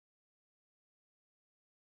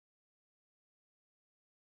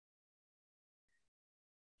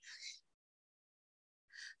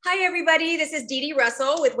Hi, everybody. This is Dee Dee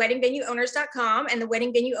Russell with WeddingVenueOwners.com and the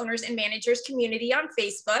Wedding Venue Owners and Managers community on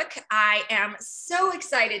Facebook. I am so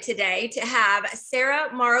excited today to have Sara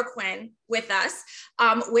Marroquin with us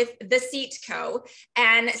with The Seat Co.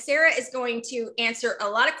 And Sara is going to answer a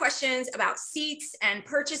lot of questions about seats and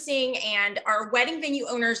purchasing. And our wedding venue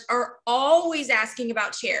owners are always asking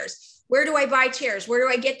about chairs. Where do I buy chairs? Where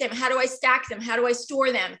do I get them? How do I stack them? How do I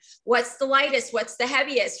store them? What's the lightest? What's the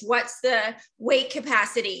heaviest? What's the weight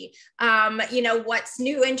capacity? What's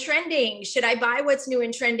new and trending? Should I buy what's new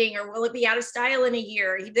and trending, or will it be out of style in a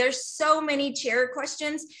year? There's so many chair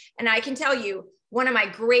questions. And I can tell you, one of my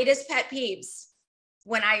greatest pet peeves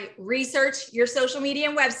when I research your social media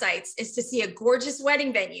and websites is to see a gorgeous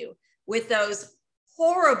wedding venue with those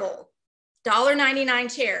horrible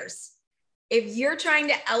 $1.99 chairs. If you're trying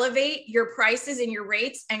to elevate your prices and your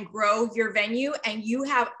rates and grow your venue, and you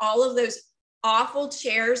have all of those awful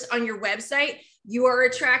chairs on your website, you are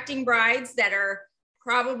attracting brides that are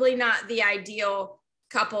probably not the ideal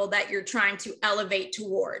couple that you're trying to elevate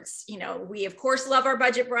towards. We of course love our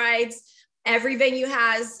budget brides. Every venue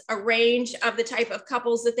has a range of the type of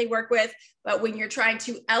couples that they work with, but when you're trying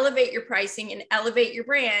to elevate your pricing and elevate your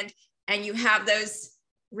brand, and you have those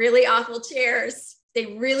really awful chairs, they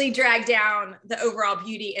really drag down the overall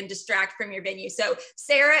beauty and distract from your venue. So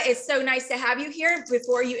Sara, it's so nice to have you here.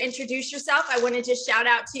 Before you introduce yourself, I want to just shout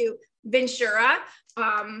out to Ventura,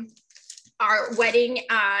 our wedding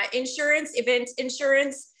insurance, event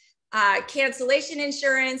insurance, cancellation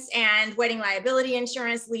insurance, and wedding liability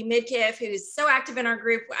insurance. Lee Midkiff, who's so active in our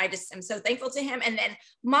group. I just am so thankful to him. And then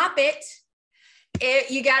Mop It.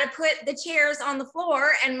 You got to put the chairs on the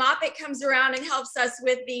floor, and Mop It comes around and helps us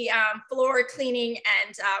with the floor cleaning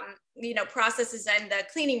and processes and the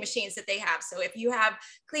cleaning machines that they have. So if you have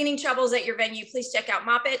cleaning troubles at your venue, please check out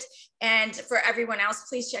Mop It. And for everyone else,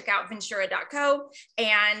 please check out Ventura.co.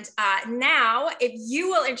 And now, if you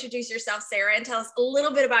will introduce yourself, Sara, and tell us a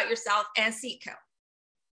little bit about yourself and Seat Co.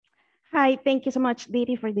 Hi, thank you so much,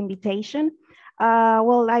 Didi, for the invitation. I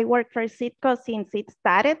work for Seat Co since it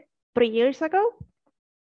started 3 years ago.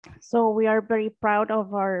 So we are very proud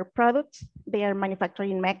of our products. They are manufactured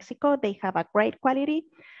in Mexico. They have a great quality.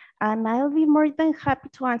 And I'll be more than happy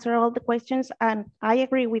to answer all the questions. And I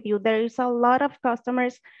agree with you. There is a lot of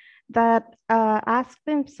customers that ask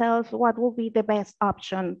themselves what will be the best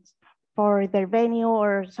option for their venue,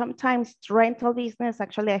 or sometimes rental business.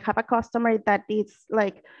 Actually, I have a customer that is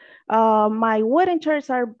like, my wooden chairs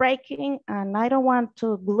are breaking and I don't want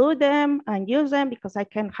to glue them and use them because I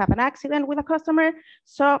can have an accident with a customer.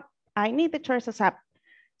 So I need the chairs ASAP.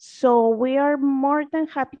 So we are more than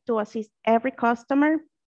happy to assist every customer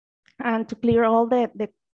and to clear all the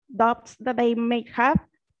doubts that they may have,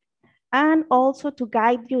 and also to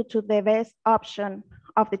guide you to the best option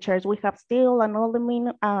of the chairs. We have steel and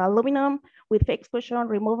aluminum with fixed cushion,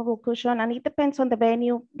 removable cushion, and it depends on the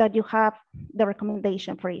venue that you have the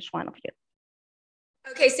recommendation for each one of you.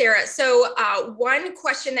 Okay, Sara. So one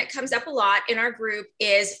question that comes up a lot in our group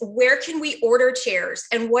is, where can we order chairs,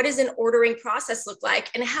 and what does an ordering process look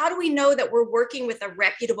like? And how do we know that we're working with a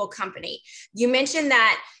reputable company? You mentioned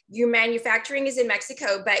that your manufacturing is in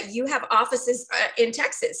Mexico, but you have offices in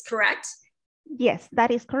Texas, correct? Yes,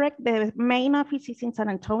 that is correct. The main office is in San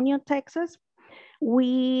Antonio, Texas.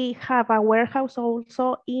 We have a warehouse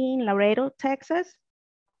also in Laredo, Texas.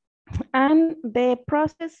 And the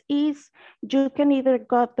process is, you can either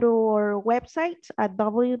go through our website at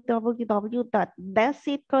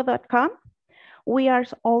www.theseatco.com. We are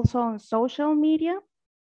also on social media,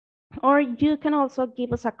 or you can also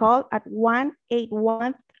give us a call at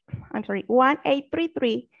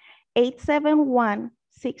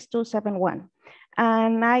 1-833-871-6271.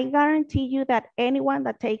 And I guarantee you that anyone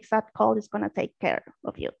that takes that call is going to take care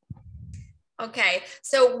of you. Okay,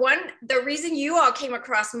 so the reason you all came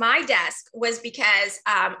across my desk was because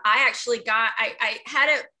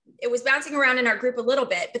it was bouncing around in our group a little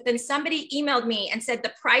bit, but then somebody emailed me and said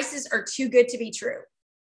the prices are too good to be true.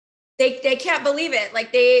 They can't believe it.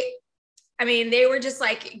 Like they were just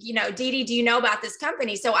like, Dee Dee, do you know about this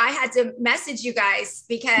company? So I had to message you guys,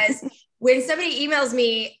 because when somebody emails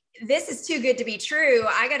me, this is too good to be true,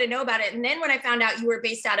 I got to know about it. And then when I found out you were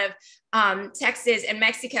based out of Texas and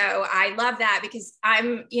Mexico, I love that, because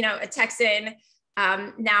I'm, a Texan.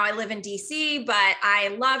 Now I live in DC, but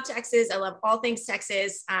I love Texas. I love all things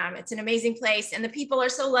Texas. It's an amazing place, and the people are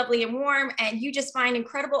so lovely and warm, and you just find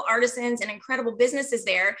incredible artisans and incredible businesses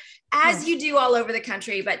there, as you do all over the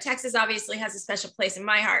country. But Texas obviously has a special place in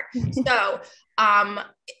my heart. So,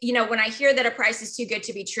 you know, when I hear that a price is too good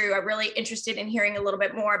to be true, I'm really interested in hearing a little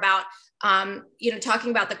bit more about, you know,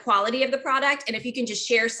 talking about the quality of the product. And if you can just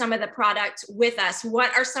share some of the product with us,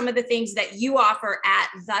 what are some of the things that you offer at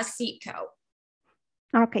The Seat Co?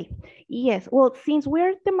 Okay, yes. Well, since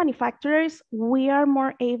we're the manufacturers, we are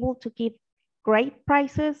more able to give great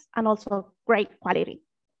prices and also great quality.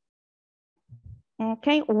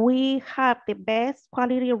 Okay, we have the best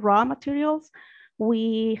quality raw materials.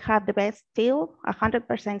 We have the best steel,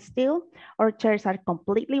 100% steel. Our chairs are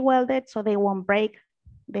completely welded, so they won't break,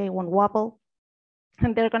 they won't wobble,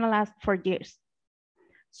 and they're gonna last for years.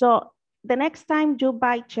 So the next time you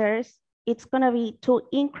buy chairs, it's gonna be to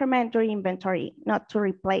increment your inventory, not to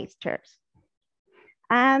replace chairs.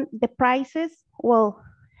 And the prices, well,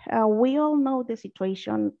 we all know the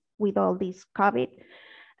situation with all this COVID,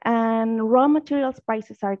 and raw materials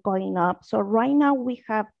prices are going up. So right now we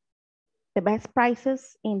have the best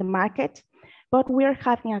prices in the market, but we're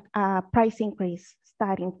having a price increase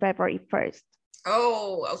starting February 1st.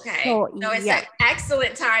 Oh, okay. So it's an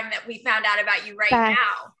excellent time that we found out about you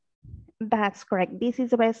now. That's correct. This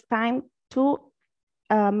is the best time to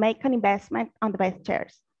make an investment on the best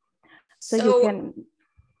chairs. So you can.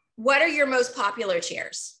 What are your most popular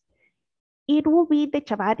chairs? It will be the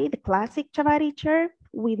Chavati, the classic Chavati chair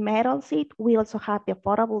with metal seat. We also have the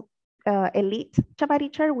affordable elite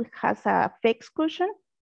Chavati chair, which has a fixed cushion.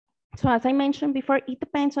 So as I mentioned before, it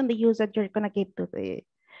depends on the use that you're gonna give to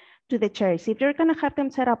the chairs. If you're gonna have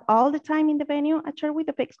them set up all the time in the venue, a chair with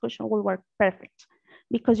a fixed cushion will work perfect,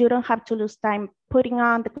 because you don't have to lose time putting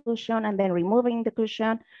on the cushion and then removing the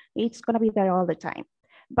cushion. It's gonna be there all the time.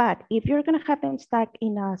 But if you're gonna have them stacked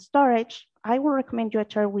in a storage, I will recommend you a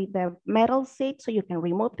chair with the metal seat so you can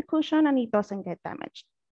remove the cushion and it doesn't get damaged.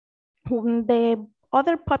 The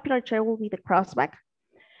other popular chair will be the crossback.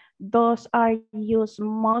 Those are used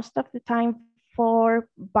most of the time for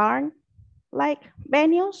barn-like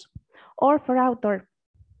venues or for outdoor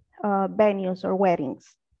venues or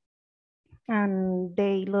weddings. And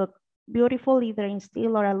they look beautiful either in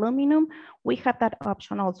steel or aluminum. We have that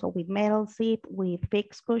option also with metal seat, with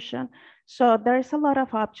fixed cushion. So there's a lot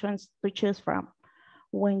of options to choose from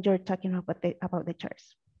when you're talking about the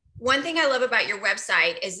chairs. One thing I love about your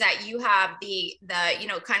website is that you have the you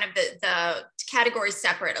know, kind of the categories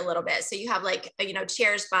separate a little bit. So you have, like, you know,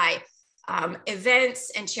 chairs by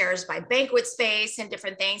events and chairs by banquet space and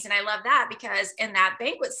different things. And I love that, because in that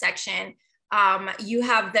banquet section, you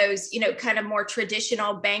have those, you know, kind of more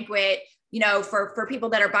traditional banquet, you know, for people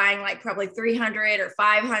that are buying like probably 300 or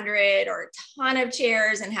 500 or a ton of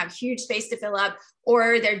chairs and have huge space to fill up,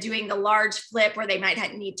 or they're doing the large flip where they might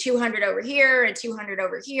need 200 over here and 200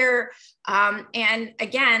 over here. And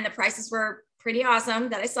again, the prices were pretty awesome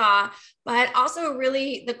that I saw, but also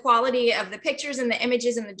really the quality of the pictures and the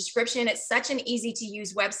images and the description. It's such an easy to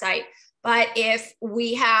use website. But if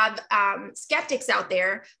we have skeptics out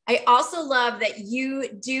there, I also love that you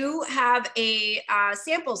do have a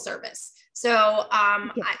sample service. So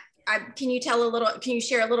can you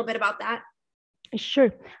share a little bit about that?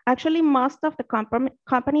 Sure. Actually, most of the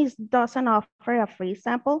companies doesn't offer a free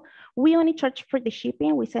sample. We only charge for the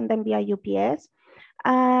shipping. We send them via UPS.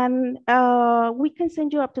 And we can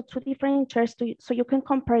send you up to 2 different chairs so you can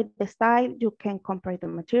compare the style, you can compare the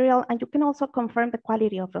material, and you can also confirm the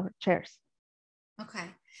quality of the chairs. Okay.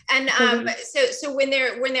 And so when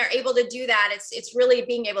they're able to do that, it's really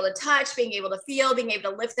being able to touch, being able to feel, being able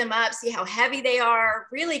to lift them up, see how heavy they are.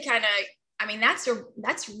 Really kind of, I mean, that's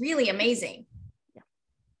really amazing. Yeah.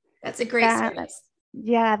 That's a great service.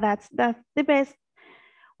 Yeah, that's the best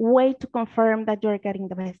way to confirm that you're getting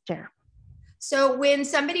the best chair. So when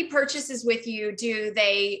somebody purchases with you,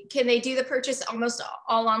 can they do the purchase almost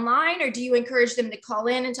all online, or do you encourage them to call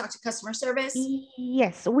in and talk to customer service?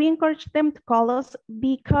 Yes, we encourage them to call us,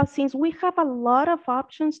 because since we have a lot of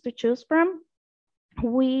options to choose from,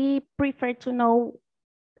 we prefer to know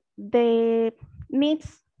the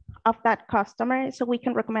needs of that customer so we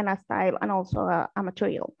can recommend a style and also a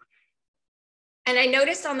material. And I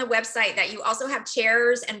noticed on the website that you also have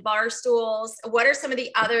chairs and bar stools. What are some of the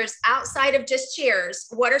others outside of just chairs?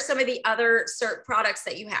 What are some of the other products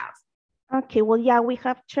that you have? Okay, well, yeah, we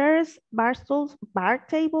have chairs, bar stools, bar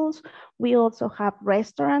tables. We also have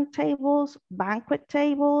restaurant tables, banquet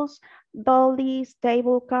tables, dollies,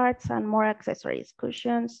 table carts, and more accessories,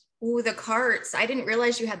 cushions. Ooh, the carts. I didn't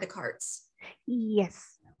realize you had the carts.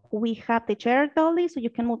 Yes, we have the chair dolly, so you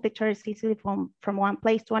can move the chairs easily from one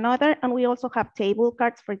place to another. And we also have table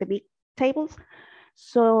carts for the big tables.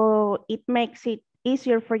 So it makes it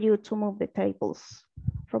easier for you to move the tables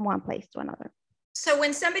from one place to another. So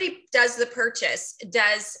when somebody does the purchase,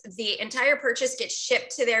 does the entire purchase get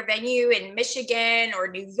shipped to their venue in Michigan or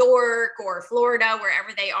New York or Florida, wherever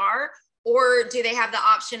they are? Or do they have the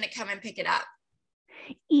option to come and pick it up?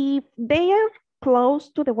 If they are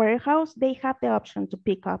close to the warehouse, they have the option to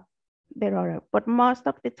pick up their order. But most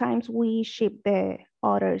of the times we ship the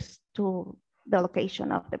orders to the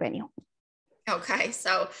location of the venue. Okay,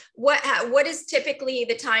 so what is typically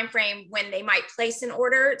the time frame when they might place an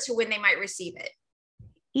order to when they might receive it?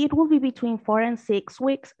 It will be between 4 and 6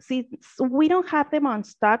 weeks. Since we don't have them on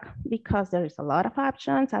stock because there's a lot of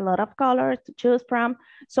options, a lot of colors to choose from.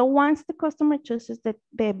 So once the customer chooses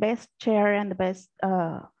the best chair and the best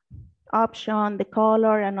option, the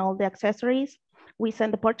color and all the accessories, we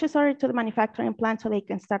send the purchase order to the manufacturing plant so they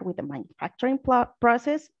can start with the manufacturing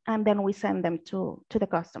process, and then we send them to the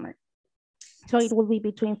customer. So it will be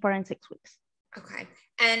between 4 and 6 weeks. Okay.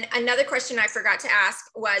 And another question I forgot to ask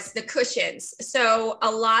was the cushions. So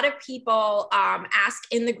a lot of people ask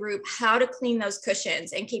in the group how to clean those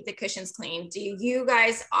cushions and keep the cushions clean. Do you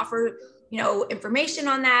guys offer, information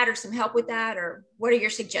on that or some help with that, or what are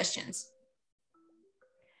your suggestions?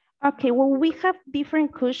 Okay, well, we have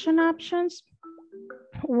different cushion options.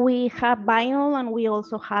 We have vinyl and we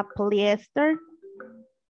also have polyester.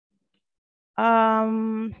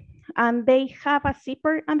 And they have a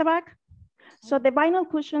zipper on the back. So the vinyl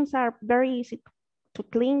cushions are very easy to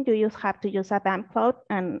clean. You just have to use a damp cloth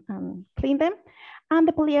and clean them. And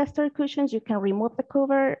the polyester cushions, you can remove the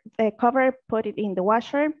cover, put it in the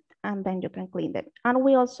washer, and then you can clean them. And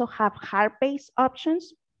we also have hard-based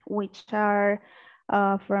options, which are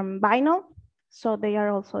from vinyl. So they are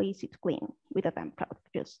also easy to clean with a damp cloth.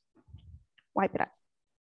 Just wipe it out.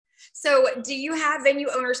 So do you have venue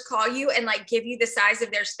owners call you and give you the size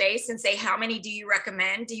of their space and say, how many do you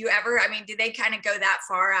recommend? Do you ever, do they kind of go that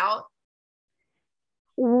far out?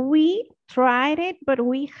 We tried it, but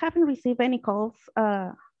we haven't received any calls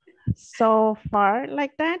so far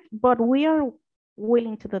like that, but we are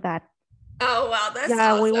willing to do that. Oh, wow. That's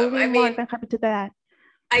awesome. We will be more than happy to do that.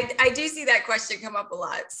 I do see that question come up a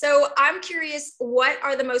lot. So I'm curious, what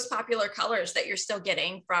are the most popular colors that you're still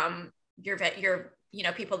getting from your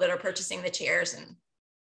people that are purchasing the chairs? And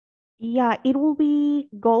yeah, it will be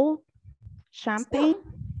gold, champagne.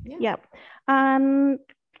 Yeah. Yep. And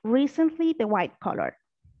recently the white color.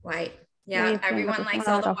 White. Yeah, everyone likes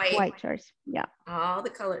all the white chairs. Yeah. All the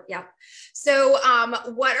color. Yeah. So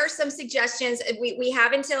what are some suggestions? We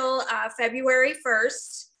have until February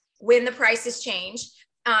 1st when the prices change.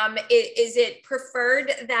 Is it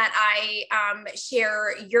preferred that I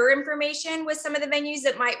share your information with some of the venues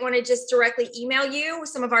that might want to just directly email you,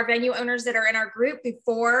 some of our venue owners that are in our group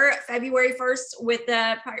before February 1st with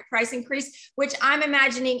the price increase, which I'm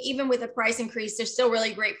imagining even with a price increase, there's still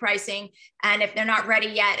really great pricing. And if they're not ready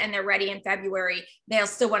yet and they're ready in February, they'll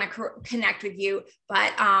still want to connect with you.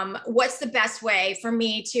 But what's the best way for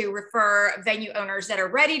me to refer venue owners that are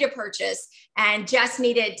ready to purchase and just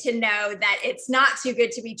needed to know that it's not too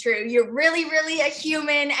good to be true? You're really, really a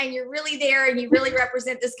human and you're really there and you really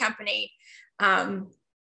represent this company.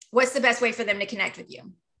 What's the best way for them to connect with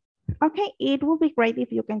you? Okay, it will be great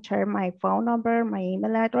if you can share my phone number, my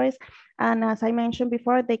email address. And as I mentioned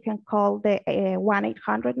before, they can call the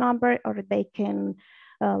 1-800 number, or they can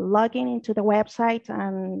log into the website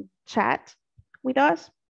and chat with us.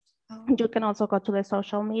 Oh. You can also go to the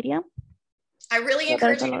social media. I really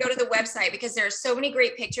encourage you to go to the website because there's so many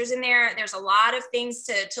great pictures in there. There's a lot of things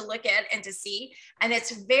to look at and to see. And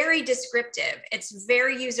it's very descriptive. It's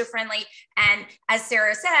very user-friendly. And as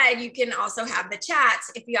Sara said, you can also have the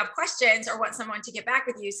chats if you have questions or want someone to get back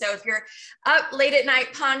with you. So if you're up late at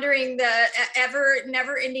night pondering the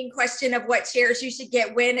never-ending question of what chairs you should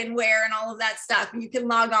get when and where and all of that stuff, you can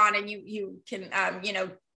log on and you can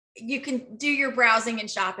you can do your browsing and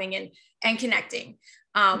shopping and connecting.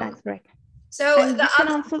 That's right. So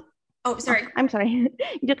I'm sorry.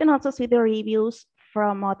 You can also see the reviews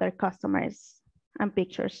from other customers and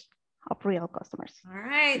pictures of real customers. All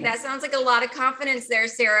right. That sounds like a lot of confidence there,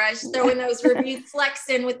 Sara. Just throwing those reviews flex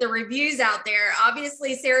in with the reviews out there.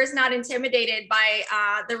 Obviously, Sara's not intimidated by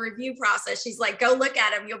the review process. She's like, go look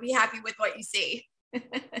at them. You'll be happy with what you see.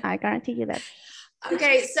 I guarantee you that.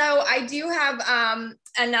 Okay, so I do have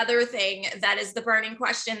another thing that is the burning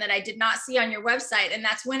question that I did not see on your website, and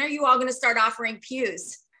that's when are you all going to start offering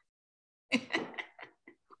pews?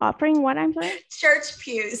 Offering what, I'm sorry? Church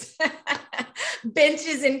pews.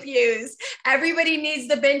 Benches and pews. Everybody needs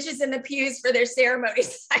the benches and the pews for their ceremony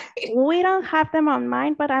site. We don't have them on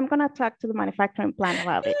mine, but I'm going to talk to the manufacturing plant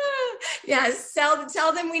about it. Yes,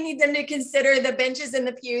 tell them we need them to consider the benches and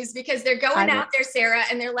the pews because they're going out there, Sarah,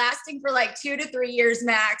 and they're lasting for like 2 to 3 years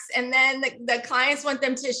max. And then the clients want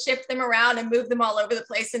them to ship them around and move them all over the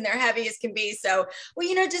place, and they're heavy as can be. So, well,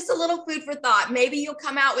 you know, just a little food for thought. Maybe you'll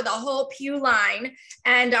come out with a whole pew line,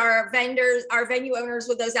 and our vendors, our venue owners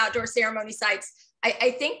with those outdoor ceremony sites.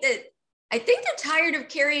 I think they're tired of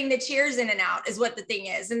carrying the chairs in and out is what the thing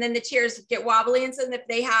is. And then the chairs get wobbly. And so if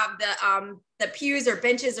they have the pews or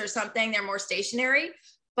benches or something, they're more stationary.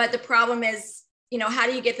 But the problem is, you know, how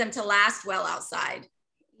do you get them to last well outside?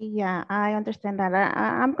 Yeah, I understand that.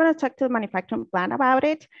 I'm going to talk to the manufacturing plant about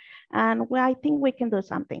it. And I think we can do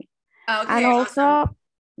something. Okay, and also, awesome.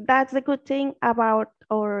 That's the good thing about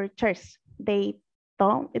our chairs. They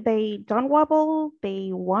don't wobble, they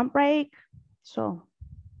won't break. So.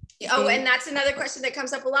 Oh, and that's another question that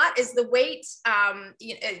comes up a lot is the weight,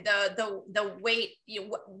 the weight,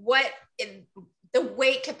 the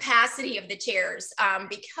weight capacity of the chairs,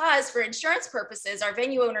 because for insurance purposes, our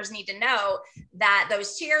venue owners need to know that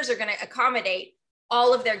those chairs are going to accommodate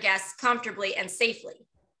all of their guests comfortably and safely.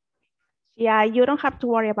 Yeah, you don't have to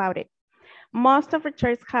worry about it. Most of the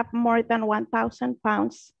chairs have more than 1,000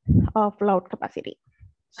 pounds of load capacity.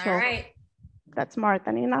 So all right. That's more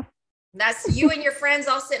than enough. That's you and your friends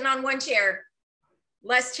all sitting on one chair.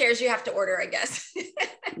 Less chairs you have to order, I guess.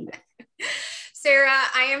 Sara,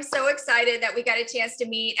 I am so excited that we got a chance to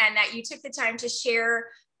meet and that you took the time to share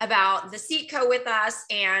about the Seatco with us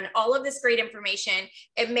and all of this great information.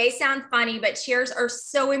 It may sound funny, but chairs are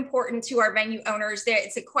so important to our venue owners.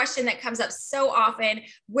 It's a question that comes up so often.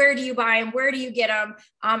 Where do you buy them? Where do you get them?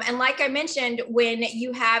 And like I mentioned, when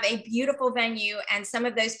you have a beautiful venue and some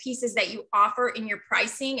of those pieces that you offer in your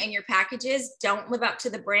pricing and your packages don't live up to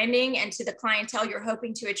the branding and to the clientele you're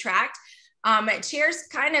hoping to attract, chairs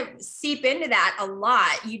kind of seep into that a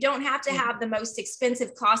lot. You don't have to have the most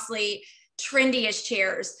expensive, costly, trendiest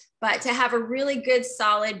chairs, but to have a really good,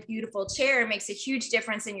 solid, beautiful chair makes a huge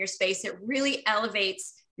difference in your space. It really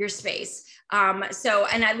elevates your space.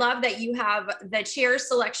 And I love that you have the chair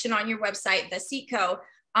selection on your website, the Seatco,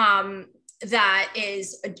 that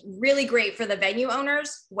is really great for the venue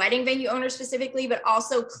owners, wedding venue owners specifically, but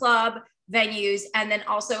also club venues, and then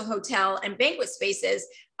also hotel and banquet spaces.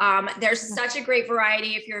 There's such a great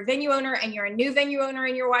variety. If you're a venue owner and you're a new venue owner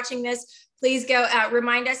and you're watching this, please go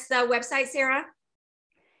remind us the website, Sara.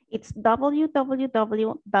 It's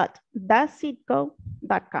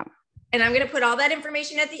www.theseatco.com. And I'm going to put all that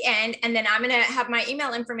information at the end, and then I'm going to have my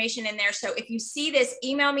email information in there. So if you see this,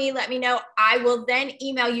 email me, let me know. I will then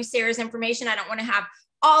email you Sara's information. I don't want to have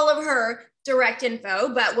all of her direct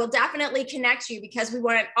info, but we'll definitely connect you because we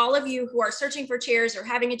want all of you who are searching for chairs or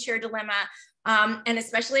having a chair dilemma, and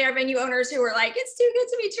especially our venue owners who are like, it's too good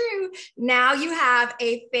to be true. Now you have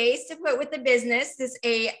a face to put with the business. This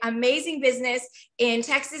is an amazing business in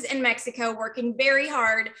Texas and Mexico, working very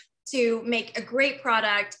hard to make a great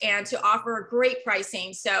product and to offer great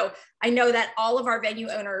pricing. So I know that all of our venue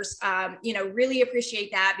owners, really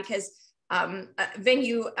appreciate that because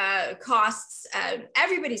venue costs,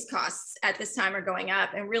 everybody's costs at this time are going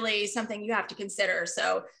up, and really something you have to consider.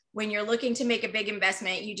 So when you're looking to make a big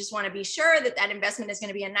investment, you just want to be sure that that investment is going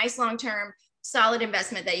to be a nice long-term, solid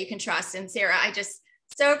investment that you can trust. And Sara, I just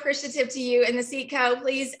so appreciative to you and the Seatco.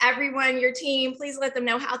 Please, everyone, your team, please let them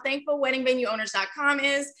know how thankful weddingvenueowners.com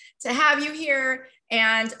is to have you here.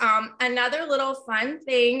 And another little fun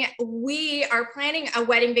thing, we are planning a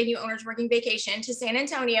wedding venue owners working vacation to San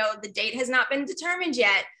Antonio. The date has not been determined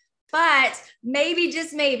yet, but maybe,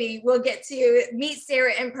 just maybe, we'll get to meet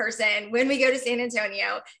Sara in person when we go to San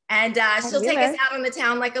Antonio, and she'll take us out on the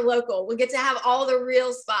town like a local. We'll get to have all the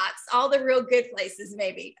real spots, all the real good places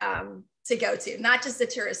maybe to go to, not just the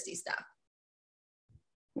touristy stuff.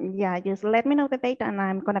 Yeah, just let me know the date and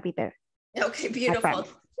I'm going to be there. Okay, beautiful.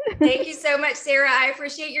 Thank you so much, Sara. I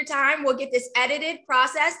appreciate your time. We'll get this edited,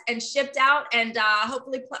 processed, and shipped out, and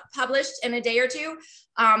hopefully published in a day or two.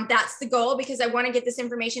 That's the goal, because I want to get this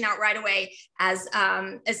information out right away as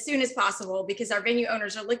soon as possible, because our venue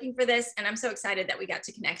owners are looking for this, and I'm so excited that we got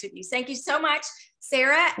to connect with you. Thank you so much,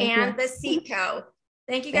 Sara and the Seatco.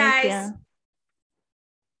 Thank you, guys. Thank you.